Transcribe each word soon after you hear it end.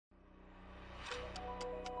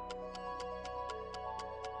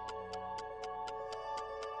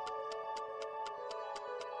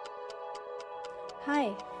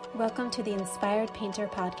Hi, welcome to the Inspired Painter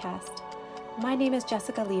podcast. My name is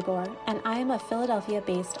Jessica Libor, and I am a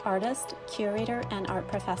Philadelphia-based artist, curator, and art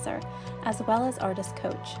professor, as well as artist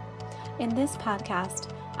coach. In this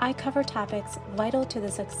podcast, I cover topics vital to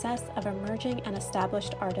the success of emerging and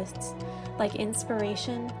established artists, like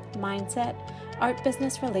inspiration, mindset, art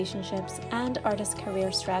business relationships, and artist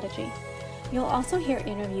career strategy. You'll also hear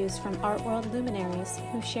interviews from art world luminaries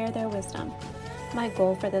who share their wisdom. My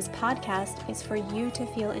goal for this podcast is for you to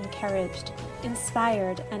feel encouraged,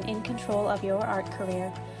 inspired, and in control of your art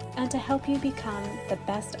career, and to help you become the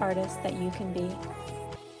best artist that you can be.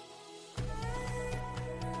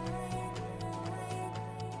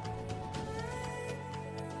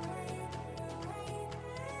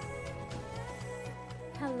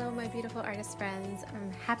 Hello, my beautiful artist friends.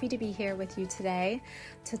 I'm happy to be here with you today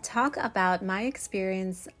to talk about my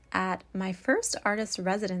experience at my first artist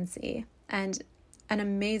residency, and an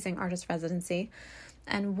amazing artist residency,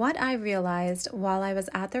 and what I realized while I was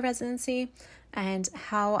at the residency and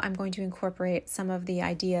how I'm going to incorporate some of the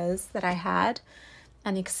ideas that I had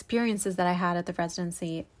and the experiences that I had at the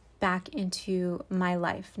residency back into my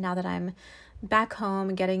life. Now that I'm back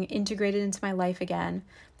home, getting integrated into my life again,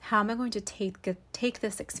 how am I going to take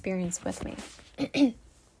this experience with me?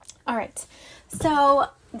 All right, so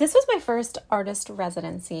this was my first artist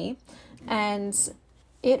residency, and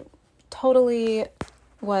it totally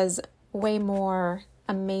was way more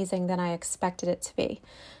amazing than I expected it to be.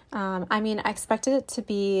 I expected it to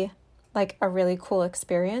be like a really cool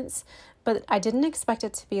experience, but I didn't expect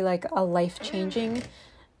it to be like a life-changing,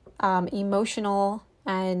 emotional,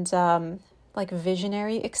 and like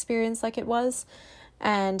visionary experience like it was.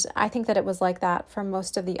 And I think that it was like that for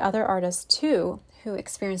most of the other artists too, who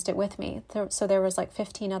experienced it with me. So there was like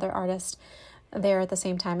 15 other artists there at the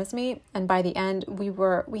same time as me, and by the end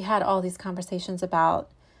we had all these conversations about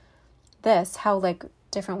this, how like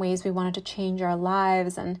different ways we wanted to change our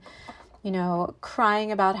lives, and crying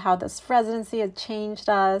about how this residency had changed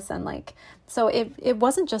us, and like so it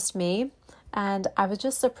wasn't just me, and I was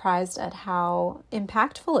just surprised at how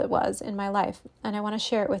impactful it was in my life, and I want to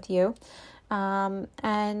share it with you.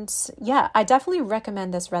 And yeah, I definitely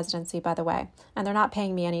recommend this residency, by the way, and they're not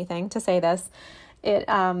paying me anything to say this.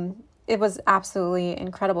 It was absolutely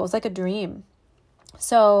incredible. It was like a dream.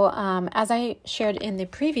 So as I shared in the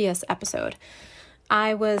previous episode,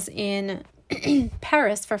 I was in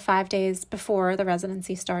Paris for 5 days before the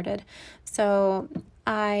residency started. So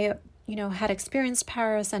I, had experienced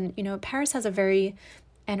Paris, and, Paris has a very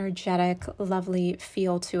energetic, lovely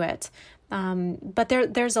feel to it. But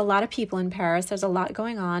there's a lot of people in Paris. There's a lot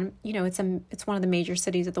going on. It's one of the major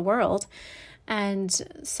cities of the world. And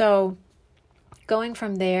so going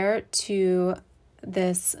from there to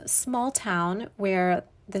this small town where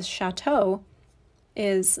this chateau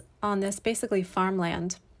is on this basically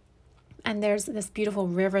farmland, and there's this beautiful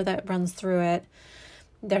river that runs through it.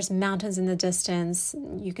 There's mountains in the distance.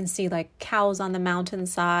 You can see like cows on the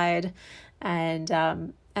mountainside, and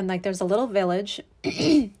like there's a little village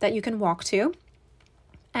that you can walk to,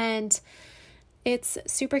 and it's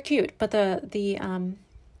super cute. But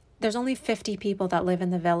there's only 50 people that live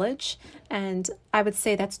in the village, and I would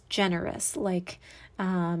say that's generous. Like,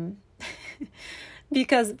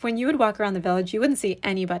 because when you would walk around the village, you wouldn't see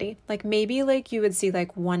anybody. Like maybe like you would see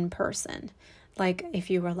like one person, like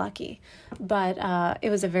if you were lucky. But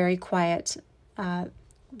it was a very quiet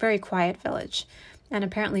village. And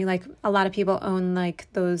apparently like a lot of people own like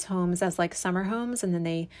those homes as like summer homes, and then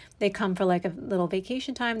they come for like a little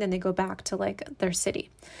vacation time, then they go back to like their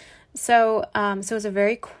city. So it was a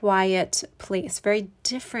very quiet place, very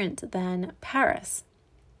different than Paris.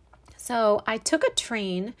 So I took a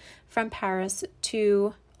train from Paris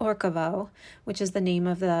to Orquevaux, which is the name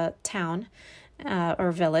of the town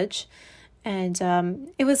or village. And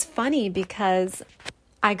it was funny because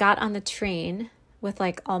I got on the train with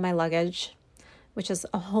like all my luggage, which is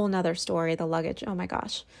a whole nother story, the luggage. Oh my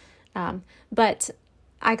gosh. But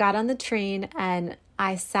I got on the train and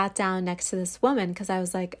I sat down next to this woman because I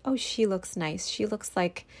was like, oh, she looks nice. She looks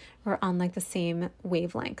like we're on like the same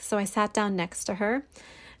wavelength. So I sat down next to her.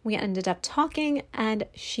 We ended up talking, and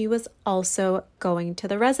she was also going to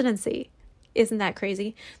the residency. Isn't that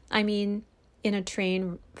crazy? I mean, in a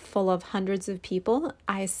train full of hundreds of people,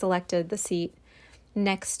 I selected the seat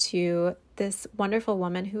next to this wonderful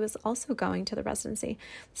woman who was also going to the residency.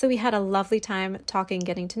 So we had a lovely time talking,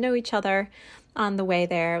 getting to know each other on the way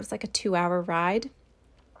there. It was like a 2-hour ride.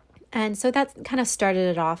 And so that kind of started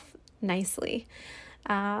it off nicely.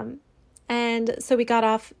 And so we got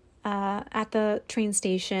off at the train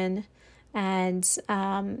station, and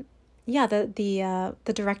yeah, the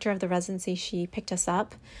director of the residency, she picked us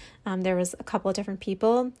up. There was a couple of different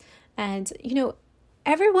people, and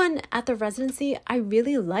everyone at the residency I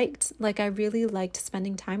really liked. Like, I really liked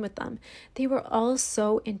spending time with them. They were all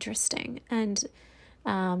so interesting, and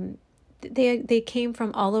they came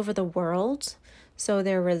from all over the world. So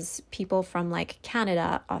there was people from like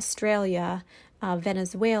Canada, Australia,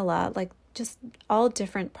 Venezuela, like just all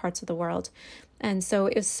different parts of the world. And so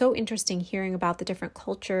it was so interesting hearing about the different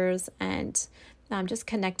cultures and just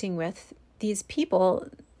connecting with these people.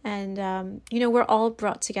 And, we're all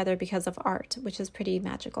brought together because of art, which is pretty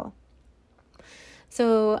magical.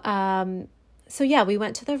 So yeah, we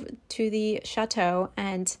went to the chateau,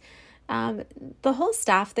 and the whole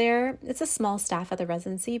staff there, it's a small staff at the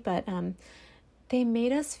residency, but they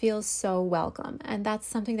made us feel so welcome. And that's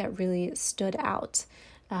something that really stood out.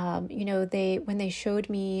 When they showed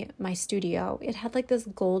me my studio, it had like this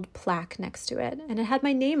gold plaque next to it, and it had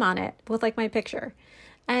my name on it with like my picture.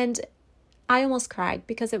 And I almost cried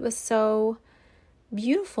because it was so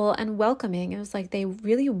beautiful and welcoming. It was like they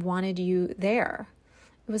really wanted you there.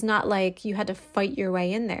 It was not like you had to fight your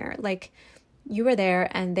way in there. Like, you were there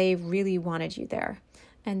and they really wanted you there.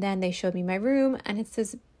 And then they showed me my room, and it's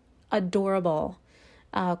this adorable,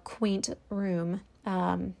 quaint room.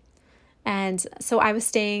 And so I was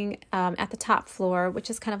staying at the top floor, which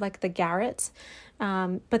is kind of like the garret,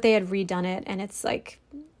 but they had redone it, and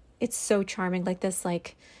it's so charming, like this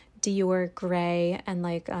like Dior gray, and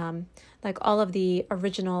like all of the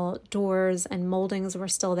original doors and moldings were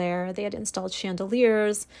still there. They had installed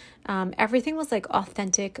chandeliers. Everything was like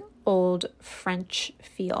authentic old French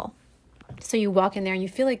feel. So you walk in there and you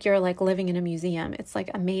feel like you're like living in a museum. It's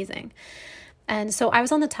like amazing. And so I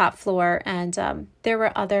was on the top floor, and there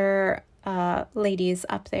were other ladies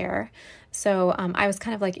up there. So I was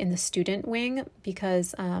kind of like in the student wing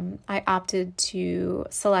because I opted to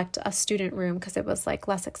select a student room because it was like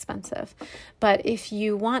less expensive. But if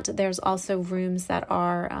you want, there's also rooms that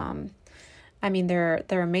are, they're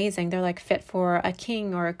amazing. They're like fit for a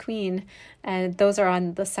king or a queen, and those are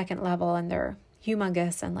on the second level, and they're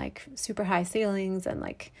humongous and like super high ceilings and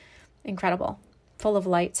like incredible, full of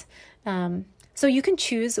light. So you can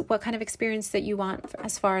choose what kind of experience that you want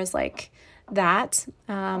as far as like that.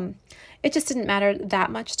 It just didn't matter that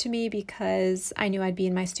much to me because I knew I'd be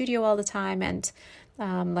in my studio all the time and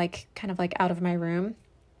like kind of like out of my room.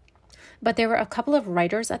 But there were a couple of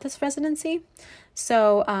writers at this residency.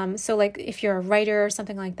 So like if you're a writer or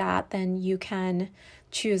something like that, then you can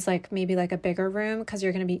choose like maybe like a bigger room because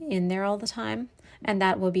you're going to be in there all the time. And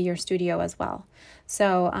that will be your studio as well.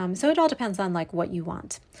 So it all depends on like what you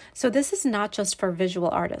want. So this is not just for visual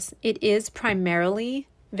artists. It is primarily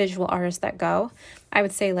visual artists that go. I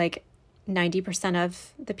would say like 90%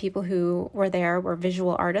 of the people who were there were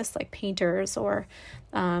visual artists, like painters or,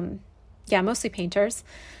 mostly painters.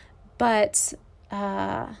 But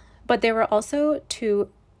there were also two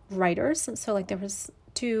writers. So like there was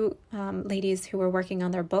two ladies who were working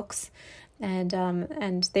on their books, and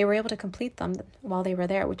they were able to complete them while they were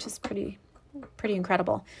there, which is pretty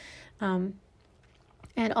incredible.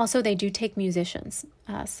 And also they do take musicians.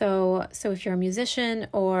 So if you're a musician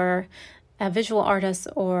or a visual artist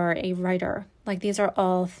or a writer, like these are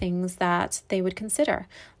all things that they would consider.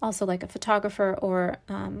 Also like a photographer or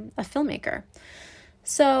a filmmaker.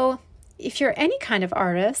 So if you're any kind of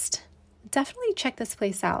artist, definitely check this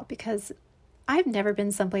place out because I've never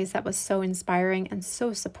been someplace that was so inspiring and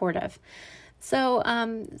so supportive. So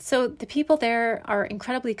the people there are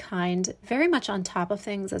incredibly kind, very much on top of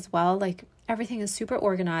things as well. Like everything is super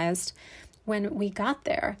organized. When we got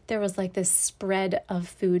there, there was like this spread of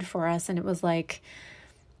food for us, and it was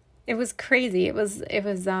crazy. It was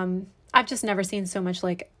I've just never seen so much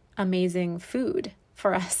like amazing food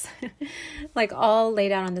for us, like all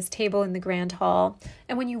laid out on this table in the grand hall.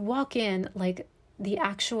 And when you walk in, like the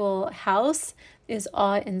actual house is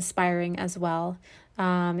awe-inspiring as well.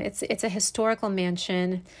 It's a historical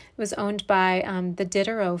mansion. It was owned by the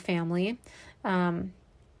Diderot family,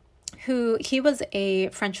 he was a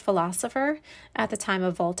French philosopher at the time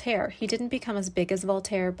of Voltaire. He didn't become as big as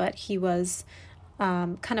Voltaire, but he was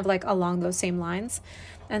kind of like along those same lines.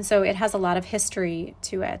 And so it has a lot of history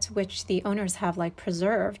to it, which the owners have like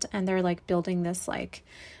preserved, and they're like building this like,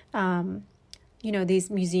 these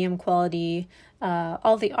museum quality,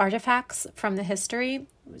 all the artifacts from the history.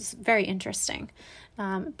 It was very interesting.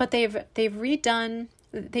 But they've like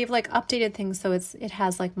updated things so it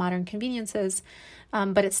has like modern conveniences,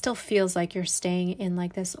 but it still feels like you're staying in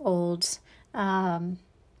like this old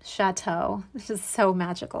chateau. This is so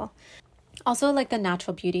magical. Also like the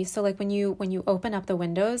natural beauty. So like when you open up the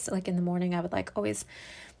windows, like in the morning, I would like always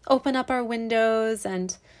open up our windows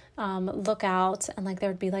and look out, and like there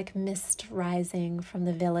would be like mist rising from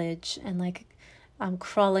the village, and like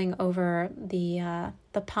crawling over the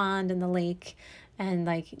pond and the lake, and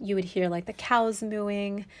like you would hear like the cows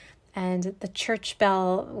mooing, and the church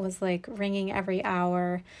bell was like ringing every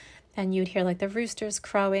hour, and you'd hear like the roosters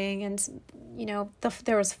crowing, and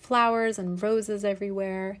there was flowers and roses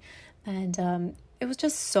everywhere, and it was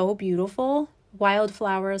just so beautiful.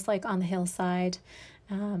 Wildflowers like on the hillside.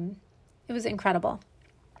 It was incredible.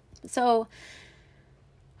 So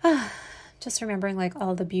just remembering like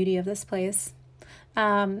all the beauty of this place.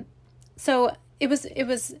 So it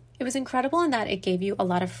was incredible in that it gave you a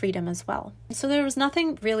lot of freedom as well. So there was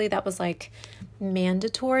nothing really that was like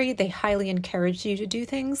mandatory. They highly encouraged you to do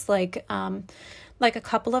things like a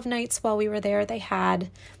couple of nights while we were there, they had,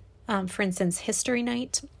 for instance, history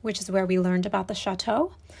night, which is where we learned about the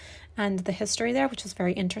chateau and the history there, which was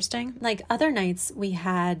very interesting. Like other nights, we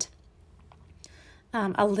had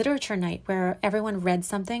a literature night where everyone read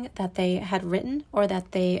something that they had written or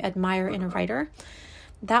that they admire in a writer.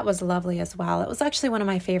 That was lovely as well. It was actually one of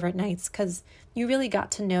my favorite nights because you really got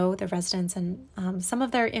to know the residents and some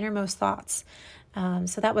of their innermost thoughts.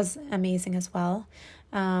 So that was amazing as well.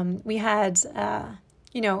 We had,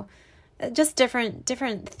 just different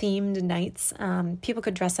themed nights. People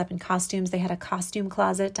could dress up in costumes. They had a costume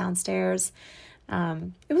closet downstairs.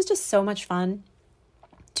 It was just so much fun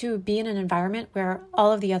to be in an environment where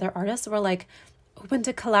all of the other artists were like open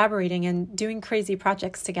to collaborating and doing crazy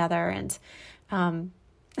projects together. And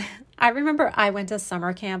I remember I went to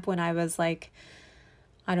summer camp when I was like,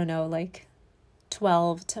 I don't know, like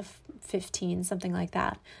 12 to 15, something like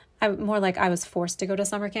that. I was forced to go to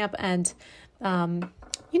summer camp. And,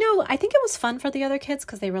 I think it was fun for the other kids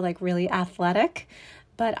because they were like really athletic,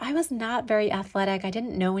 but I was not very athletic. I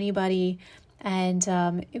didn't know anybody. And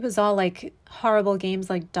it was all like horrible games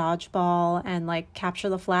like dodgeball and like capture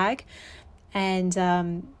the flag. And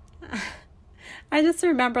I just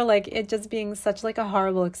remember like it just being such like a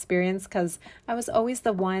horrible experience because I was always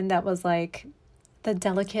the one that was like the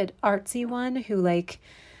delicate artsy one who like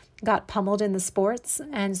got pummeled in the sports.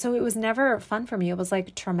 And so it was never fun for me. It was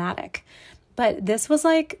like traumatic. But this was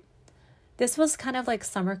kind of like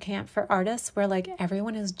summer camp for artists where like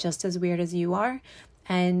everyone is just as weird as you are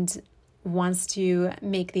and wants to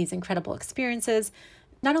make these incredible experiences.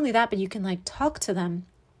 Not only that, but you can like talk to them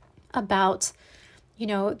about,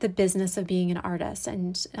 the business of being an artist,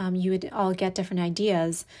 and you would all get different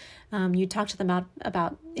ideas. You talk to them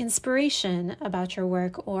about inspiration about your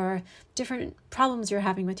work or different problems you're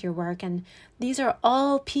having with your work. And these are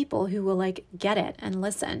all people who will like get it and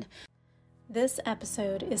listen. This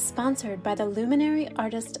episode is sponsored by the Luminary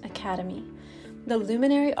Artist Academy. The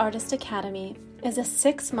Luminary Artist Academy is a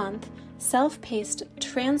 6-month, self-paced,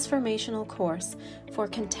 transformational course for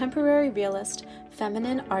contemporary realist,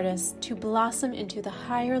 feminine artists to blossom into the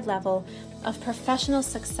higher level of professional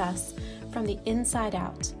success from the inside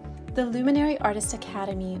out. The Luminary Artist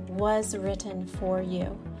Academy was written for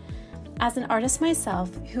you. As an artist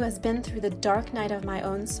myself who has been through the dark night of my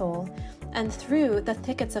own soul and through the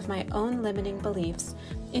thickets of my own limiting beliefs,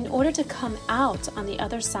 in order to come out on the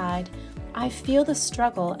other side, I feel the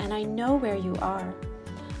struggle and I know where you are.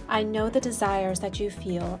 I know the desires that you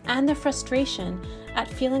feel and the frustration at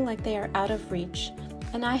feeling like they are out of reach,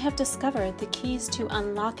 and I have discovered the keys to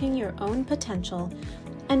unlocking your own potential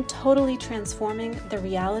and totally transforming the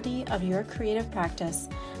reality of your creative practice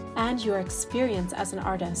and your experience as an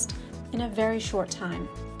artist in a very short time,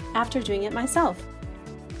 after doing it myself.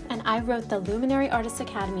 And I wrote the Luminary Artist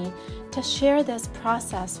Academy to share this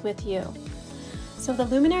process with you. So the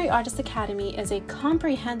Luminary Artist Academy is a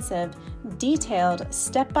comprehensive, detailed,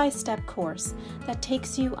 step-by-step course that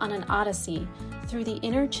takes you on an odyssey through the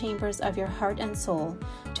inner chambers of your heart and soul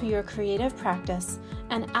to your creative practice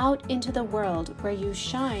and out into the world where you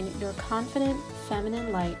shine your confident,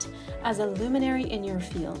 feminine light as a luminary in your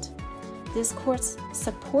field. This course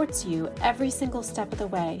supports you every single step of the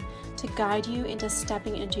way to guide you into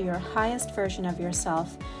stepping into your highest version of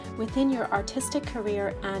yourself within your artistic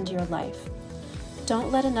career and your life.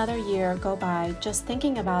 Don't let another year go by just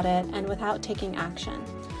thinking about it and without taking action.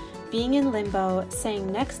 Being in limbo, saying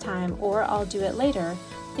next time or I'll do it later,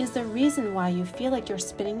 is the reason why you feel like you're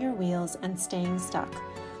spinning your wheels and staying stuck.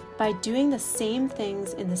 By doing the same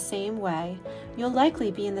things in the same way, you'll likely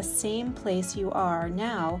be in the same place you are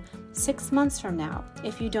now 6 months from now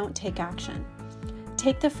if you don't take action.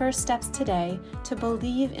 Take the first steps today to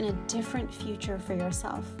believe in a different future for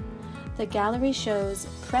yourself. The gallery shows,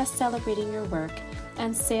 press celebrating your work,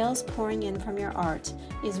 and sales pouring in from your art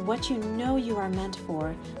is what you know you are meant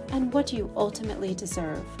for and what you ultimately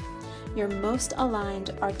deserve. Your most aligned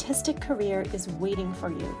artistic career is waiting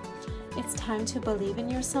for you. It's time to believe in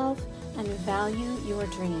yourself and value your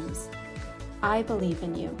dreams. I believe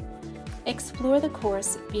in you. Explore the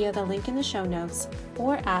course via the link in the show notes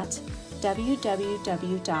or at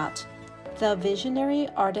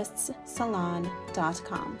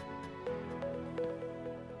www.thevisionaryartistssalon.com.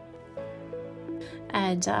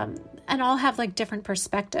 And all have like different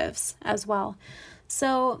perspectives as well.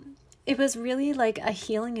 So it was really like a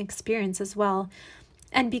healing experience as well.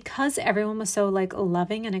 And because everyone was so like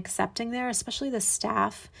loving and accepting there, especially the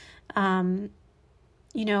staff, and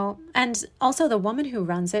also the woman who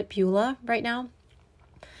runs it, Beulah, right now,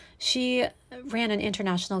 she ran an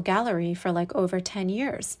international gallery for like over 10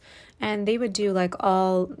 years. And they would do like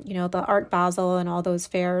all, the Art Basel and all those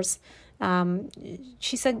fairs.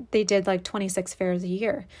 She said they did like 26 fairs a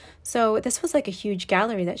year. So this was like a huge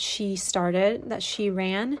gallery that she started, that she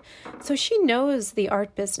ran. So she knows the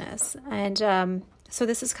art business. And so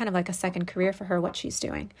this is kind of like a second career for her, what she's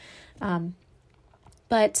doing.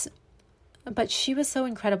 But she was so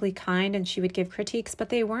incredibly kind, and she would give critiques, but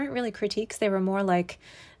they weren't really critiques. They were more like,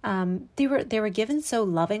 they were given so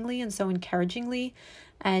lovingly and so encouragingly.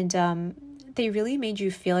 And they really made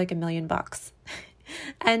you feel like $1,000,000.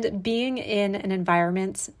 And being in an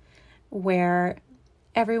environment where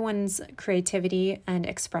everyone's creativity and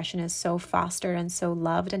expression is so fostered and so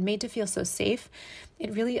loved and made to feel so safe,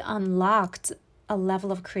 it really unlocked a level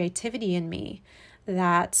of creativity in me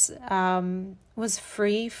that was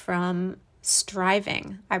free from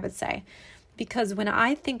striving, I would say. Because when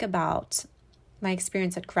I think about my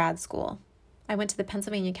experience at grad school, I went to the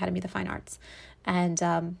Pennsylvania Academy of the Fine Arts, and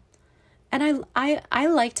I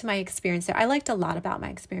liked my experience there. I liked a lot about my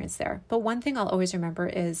experience there. But one thing I'll always remember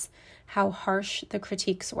is how harsh the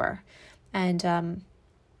critiques were. And,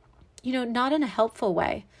 not in a helpful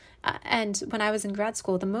way. And when I was in grad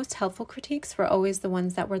school, the most helpful critiques were always the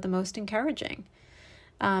ones that were the most encouraging,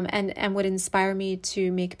 and would inspire me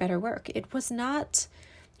to make better work. It was not,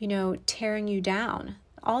 tearing you down.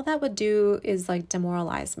 All that would do is like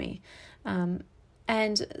demoralize me. And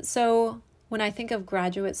so when I think of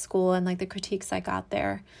graduate school and like the critiques I got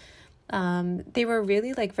there, they were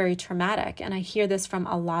really like very traumatic. And I hear this from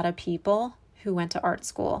a lot of people who went to art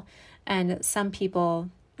school. And some people,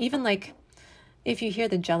 even like, if you hear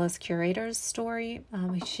the Jealous Curator's story,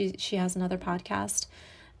 she has another podcast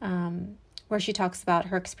where she talks about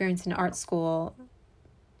her experience in art school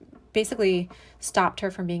basically stopped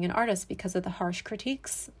her from being an artist because of the harsh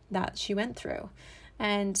critiques that she went through.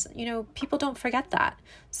 And, people don't forget that.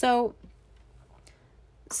 So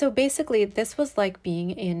basically this was like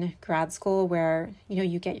being in grad school where,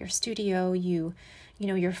 you get your studio, you're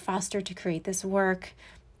fostered to create this work,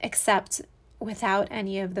 except without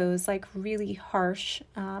any of those like really harsh,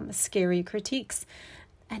 scary critiques.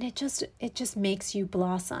 And it just makes you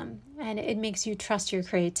blossom, and it makes you trust your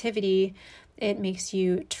creativity. It makes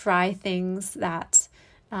you try things that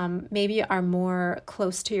maybe are more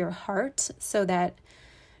close to your heart, so that,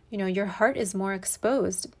 your heart is more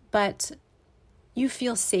exposed, but you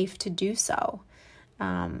feel safe to do so.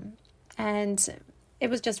 And it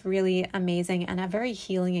was just really amazing and a very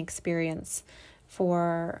healing experience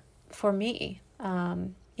for me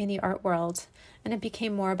in the art world. And it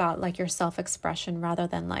became more about like your self-expression rather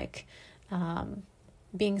than like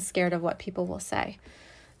being scared of what people will say.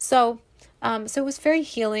 So it was very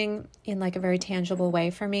healing in like a very tangible way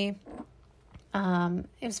for me. It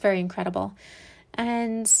was very incredible.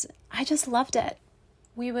 And I just loved it.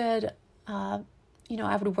 We would, I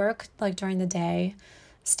would work like during the day,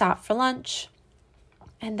 stop for lunch,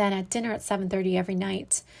 and then at dinner at 7:30 every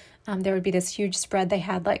night, there would be this huge spread. They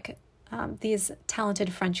had like these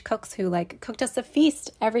talented French cooks who like cooked us a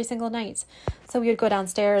feast every single night. So we would go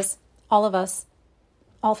downstairs, all of us,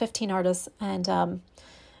 all 15 artists and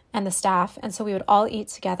the staff. And so we would all eat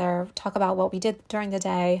together, talk about what we did during the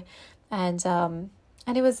day. And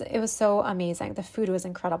it was so amazing. The food was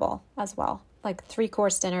incredible as well. Like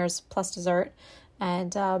 3-course dinners plus dessert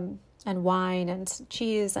and wine and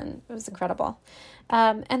cheese, and it was incredible.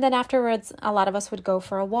 And then afterwards, a lot of us would go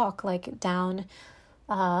for a walk, like down,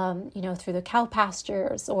 through the cow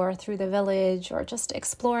pastures or through the village, or just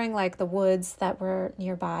exploring like the woods that were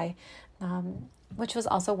nearby, which was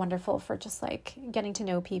also wonderful for just like getting to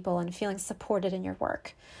know people and feeling supported in your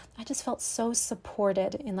work. I just felt so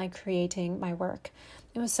supported in like creating my work.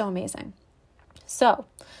 It was so amazing. So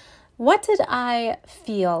what did I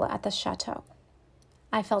feel at the chateau?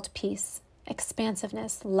 I felt peace,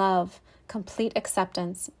 expansiveness, love, complete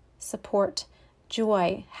acceptance, support,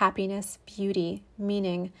 joy, happiness, beauty,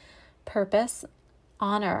 meaning, purpose,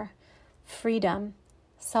 honor, freedom,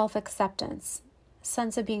 self-acceptance,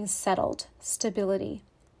 sense of being settled, stability,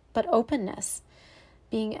 but openness,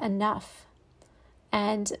 being enough,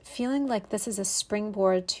 and feeling like this is a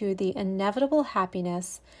springboard to the inevitable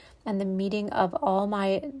happiness and the meeting of all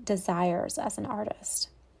my desires as an artist.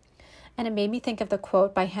 And it made me think of the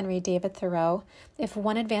quote by Henry David Thoreau: "If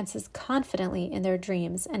one advances confidently in their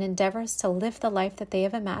dreams and endeavors to live the life that they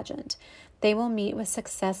have imagined, they will meet with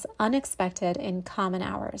success unexpected in common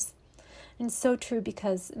hours." And so true,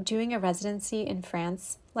 because doing a residency in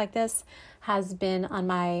France like this has been on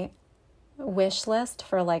my wish list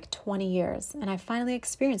for like 20 years, and I finally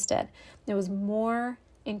experienced it. It was more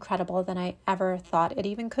incredible than I ever thought it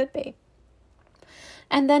even could be.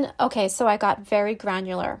 And then, so I got very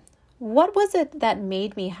granular. What was it that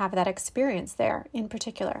made me have that experience there in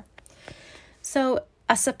particular? So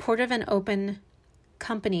a supportive and open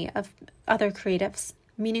company of other creatives,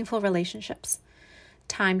 meaningful relationships,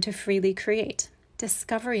 time to freely create,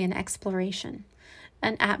 discovery and exploration,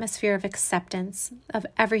 an atmosphere of acceptance of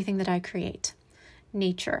everything that I create,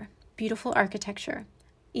 nature, beautiful architecture,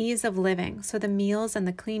 ease of living, so the meals and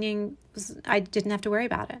the cleaning, I didn't have to worry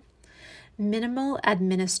about it. Minimal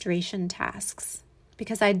administration tasks,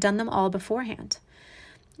 because I'd done them all beforehand.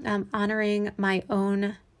 Honoring my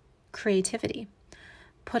own creativity,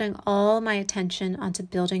 putting all my attention onto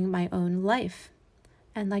building my own life,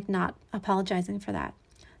 and not apologizing for that.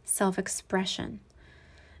 Self-expression,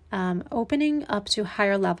 opening up to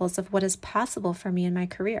higher levels of what is possible for me in my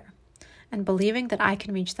career, and believing that I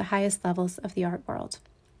can reach the highest levels of the art world.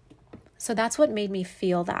 So that's what made me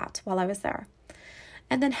feel that while I was there.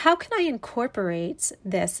 And then how can I incorporate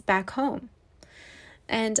this back home?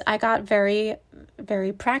 And I got very,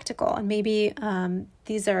 very practical, and maybe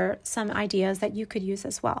these are some ideas that you could use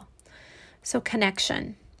as well. So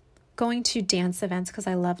connection, going to dance events because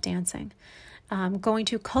I love dancing, going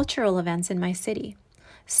to cultural events in my city,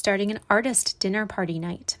 starting an artist dinner party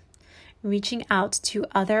night, reaching out to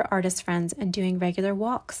other artist friends and doing regular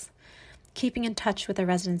walks, keeping in touch with the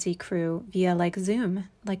residency crew via Zoom,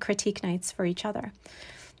 critique nights for each other,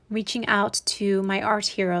 reaching out to my art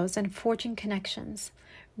heroes and forging connections,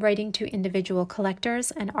 writing to individual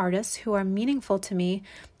collectors and artists who are meaningful to me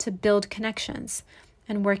to build connections,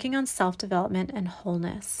 and working on self-development and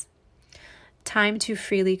wholeness. Time to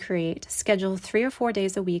freely create. Schedule 3 or 4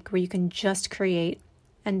 days a week where you can just create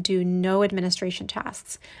and do no administration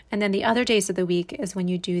tasks. And then the other days of the week is when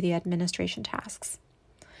you do the administration tasks.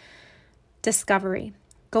 Discovery.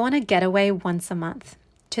 Go on a getaway once a month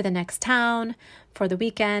to the next town for the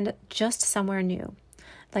weekend, just somewhere new,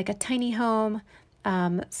 like a tiny home,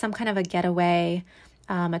 some kind of a getaway,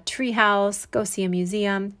 a tree house, go see a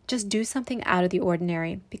museum, just do something out of the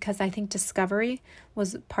ordinary, because I think discovery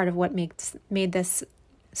was part of what made this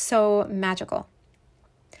so magical.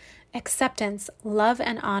 Acceptance, love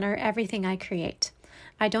and honor everything I create.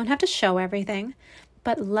 I don't have to show everything,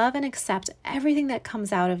 but love and accept everything that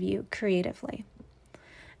comes out of you creatively.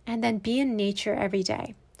 And then be in nature every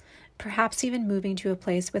day, perhaps even moving to a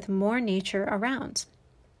place with more nature around.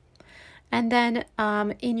 And then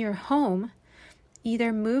in your home,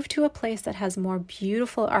 either move to a place that has more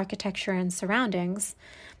beautiful architecture and surroundings,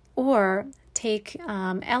 or take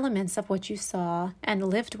elements of what you saw and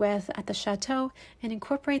lived with at the chateau and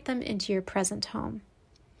incorporate them into your present home.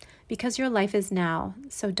 Because your life is now,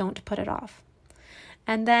 so don't put it off.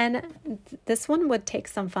 And then this one would take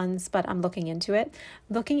some funds, but I'm looking into it.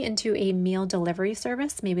 Looking into a meal delivery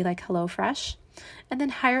service, maybe like HelloFresh, and then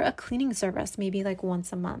hire a cleaning service, maybe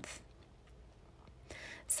once a month.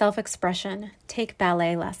 Self-expression, take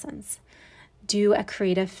ballet lessons, do a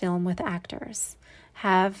creative film with actors,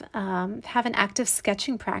 have an active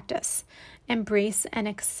sketching practice, embrace and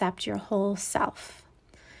accept your whole self.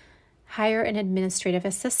 Hire an administrative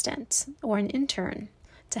assistant or an intern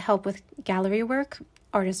to help with gallery work,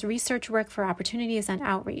 artist research work for opportunities and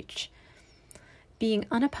outreach. Being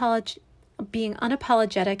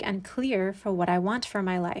unapologetic and clear for what I want for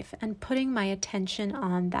my life and putting my attention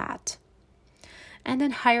on that. And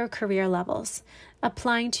then higher career levels,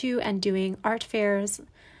 applying to and doing art fairs,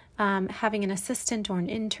 having an assistant or an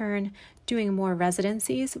intern, doing more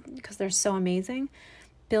residencies because they're so amazing,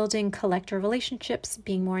 building collector relationships,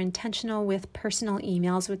 being more intentional with personal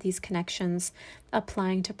emails with these connections,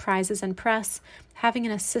 applying to prizes and press, having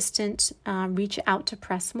an assistant reach out to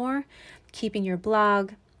press more, keeping your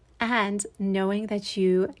blog, and knowing that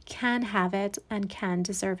you can have it and can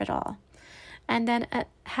deserve it all. And then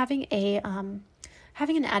having an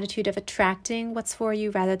attitude of attracting what's for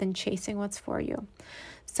you rather than chasing what's for you.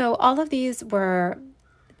 So all of these were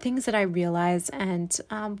things that I realized and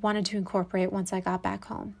wanted to incorporate once I got back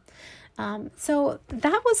home. So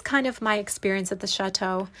that was kind of my experience at the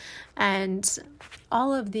Chateau and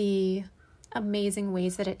all of the amazing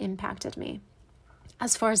ways that it impacted me.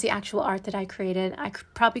 As far as the actual art that I created, I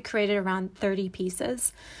probably created around 30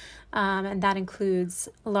 pieces. And that includes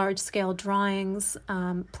large-scale drawings,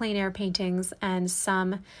 plein air paintings, and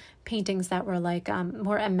some paintings that were like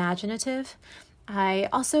more imaginative. I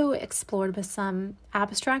also explored with some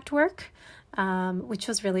abstract work, which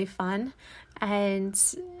was really fun. And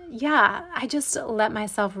yeah, I just let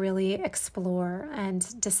myself really explore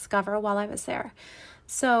and discover while I was there.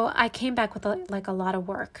 So I came back with a lot of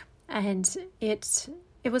work, and it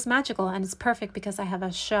was magical, and it's perfect because I have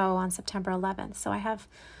a show on September 11th. So I have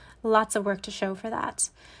lots of work to show for that.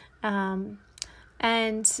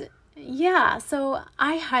 And yeah, so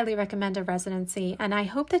I highly recommend a residency, and I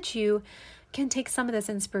hope that you can take some of this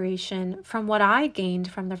inspiration from what I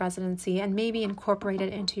gained from the residency and maybe incorporate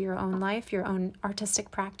it into your own life, your own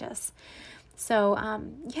artistic practice. So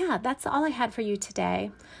yeah, that's all I had for you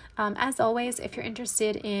today. As always, if you're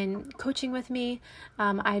interested in coaching with me,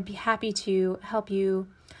 I'd be happy to help you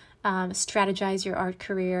strategize your art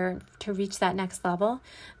career to reach that next level.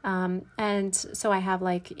 And so I have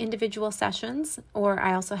like individual sessions, or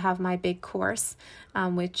I also have my big course,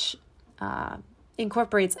 which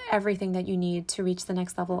incorporates everything that you need to reach the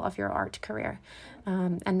next level of your art career.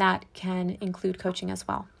 And that can include coaching as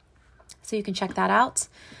well. So you can check that out.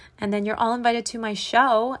 And then you're all invited to my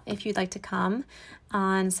show if you'd like to come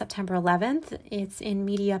on September 11th. It's in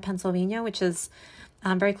Media, Pennsylvania, which is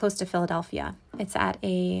very close to Philadelphia. It's at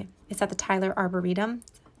the Tyler Arboretum,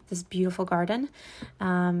 this beautiful garden.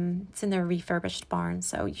 It's in their refurbished barn.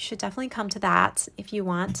 So you should definitely come to that if you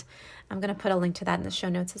want. I'm going to put a link to that in the show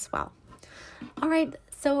notes as well. All right,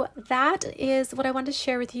 so that is what I wanted to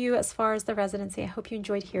share with you as far as the residency. I hope you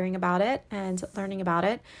enjoyed hearing about it and learning about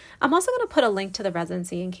it. I'm also going to put a link to the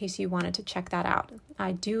residency in case you wanted to check that out.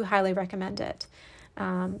 I do highly recommend it.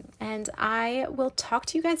 And I will talk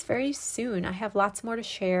to you guys very soon. I have lots more to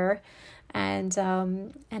share, and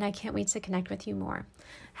I can't wait to connect with you more.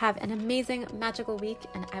 Have an amazing, magical week,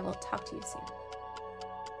 and I will talk to you soon.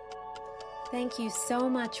 Thank you so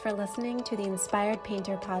much for listening to the Inspired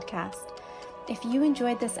Painter podcast. If you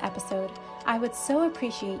enjoyed this episode, I would so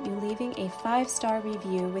appreciate you leaving a 5-star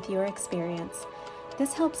review with your experience.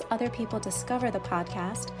 This helps other people discover the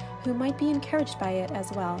podcast who might be encouraged by it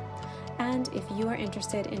as well. And if you are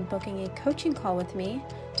interested in booking a coaching call with me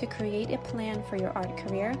to create a plan for your art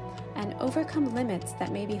career and overcome limits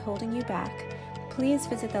that may be holding you back, please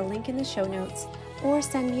visit the link in the show notes or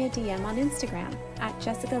send me a DM on Instagram at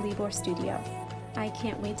Jessica Libor Studio. I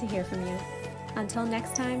can't wait to hear from you. Until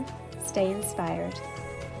next time, stay inspired.